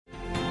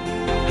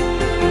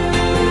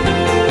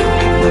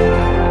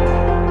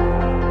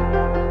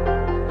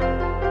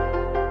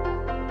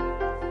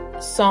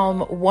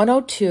Psalm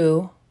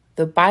 102,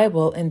 the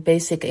Bible in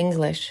Basic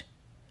English.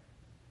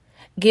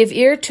 Give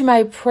ear to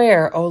my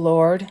prayer, O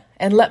Lord,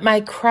 and let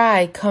my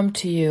cry come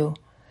to you.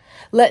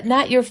 Let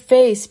not your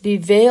face be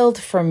veiled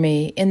from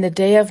me in the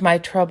day of my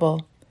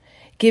trouble.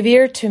 Give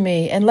ear to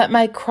me, and let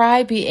my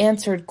cry be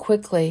answered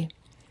quickly.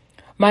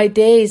 My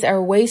days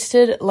are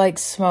wasted like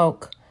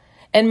smoke,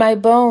 and my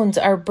bones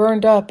are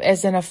burned up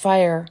as in a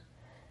fire.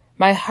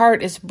 My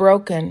heart is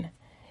broken.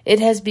 It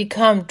has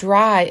become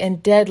dry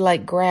and dead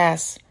like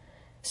grass,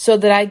 so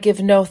that I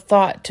give no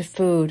thought to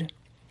food.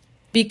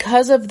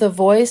 Because of the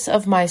voice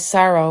of my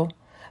sorrow,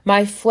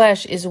 my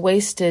flesh is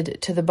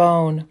wasted to the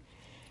bone.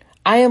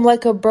 I am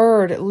like a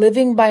bird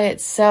living by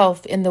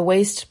itself in the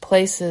waste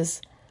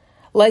places,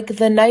 like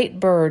the night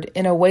bird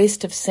in a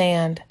waste of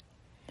sand.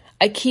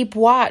 I keep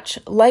watch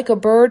like a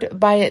bird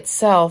by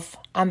itself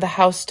on the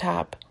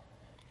housetop.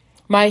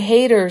 My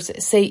haters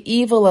say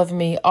evil of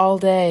me all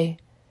day.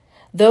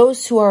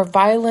 Those who are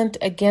violent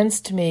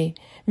against me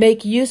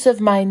make use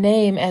of my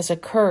name as a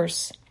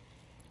curse.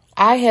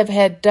 I have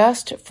had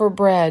dust for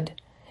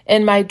bread,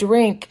 and my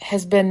drink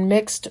has been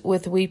mixed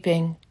with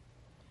weeping.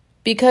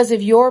 Because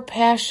of your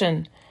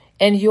passion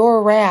and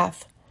your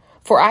wrath,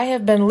 for I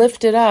have been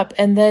lifted up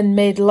and then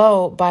made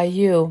low by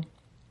you.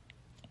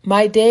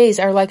 My days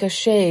are like a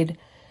shade,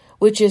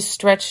 which is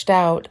stretched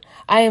out.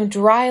 I am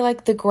dry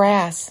like the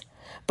grass,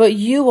 but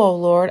you, O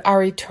Lord,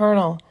 are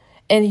eternal,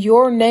 and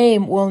your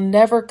name will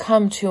never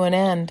come to an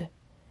end.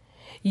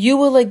 You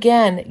will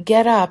again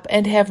get up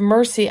and have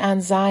mercy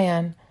on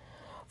Zion,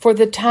 for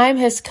the time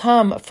has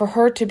come for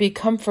her to be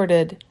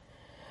comforted.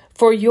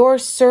 For your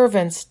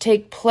servants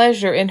take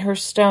pleasure in her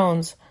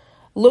stones,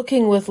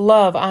 looking with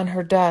love on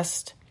her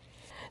dust.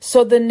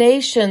 So the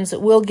nations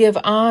will give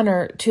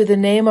honor to the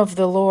name of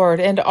the Lord,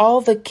 and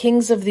all the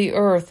kings of the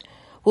earth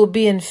will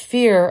be in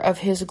fear of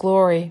his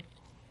glory.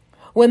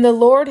 When the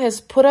Lord has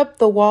put up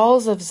the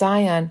walls of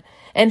Zion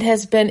and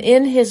has been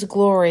in his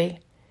glory,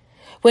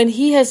 when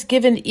he has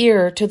given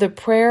ear to the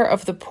prayer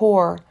of the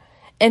poor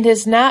and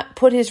has not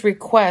put his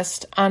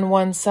request on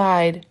one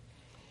side,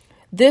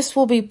 this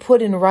will be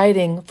put in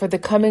writing for the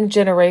coming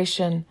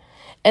generation,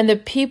 and the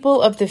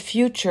people of the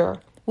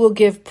future will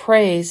give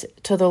praise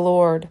to the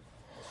Lord.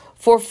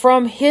 For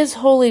from his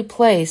holy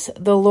place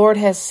the Lord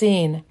has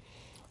seen,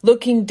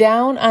 looking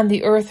down on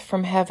the earth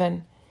from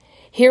heaven,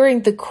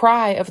 hearing the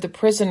cry of the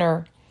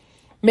prisoner,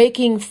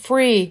 making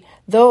free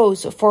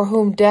those for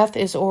whom death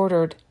is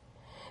ordered,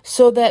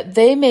 so that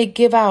they may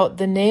give out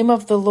the name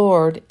of the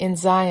Lord in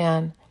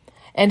Zion,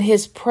 and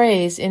his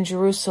praise in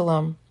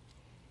Jerusalem.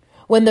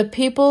 When the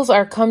peoples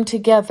are come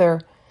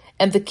together,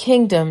 and the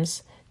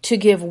kingdoms, to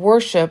give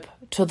worship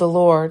to the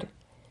Lord.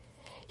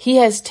 He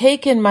has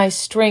taken my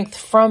strength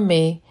from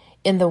me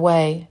in the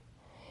way.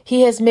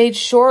 He has made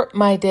short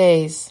my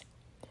days.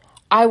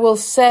 I will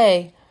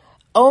say,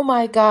 O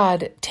my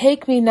God,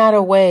 take me not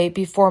away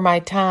before my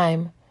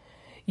time.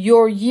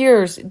 Your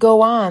years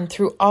go on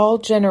through all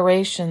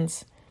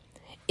generations.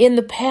 In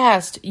the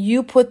past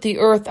you put the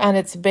earth on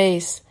its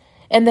base,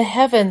 and the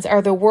heavens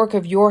are the work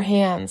of your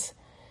hands.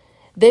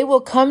 They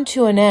will come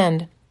to an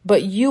end,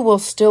 but you will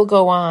still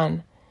go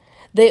on.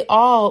 They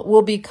all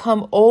will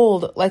become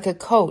old like a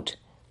coat,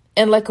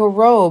 and like a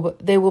robe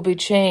they will be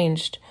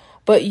changed.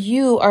 But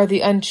you are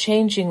the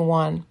unchanging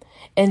one,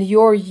 and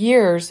your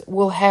years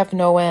will have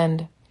no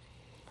end.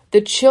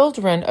 The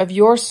children of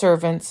your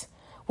servants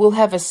will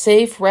have a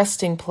safe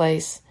resting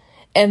place,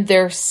 and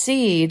their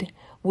seed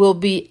will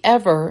be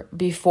ever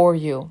before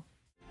you.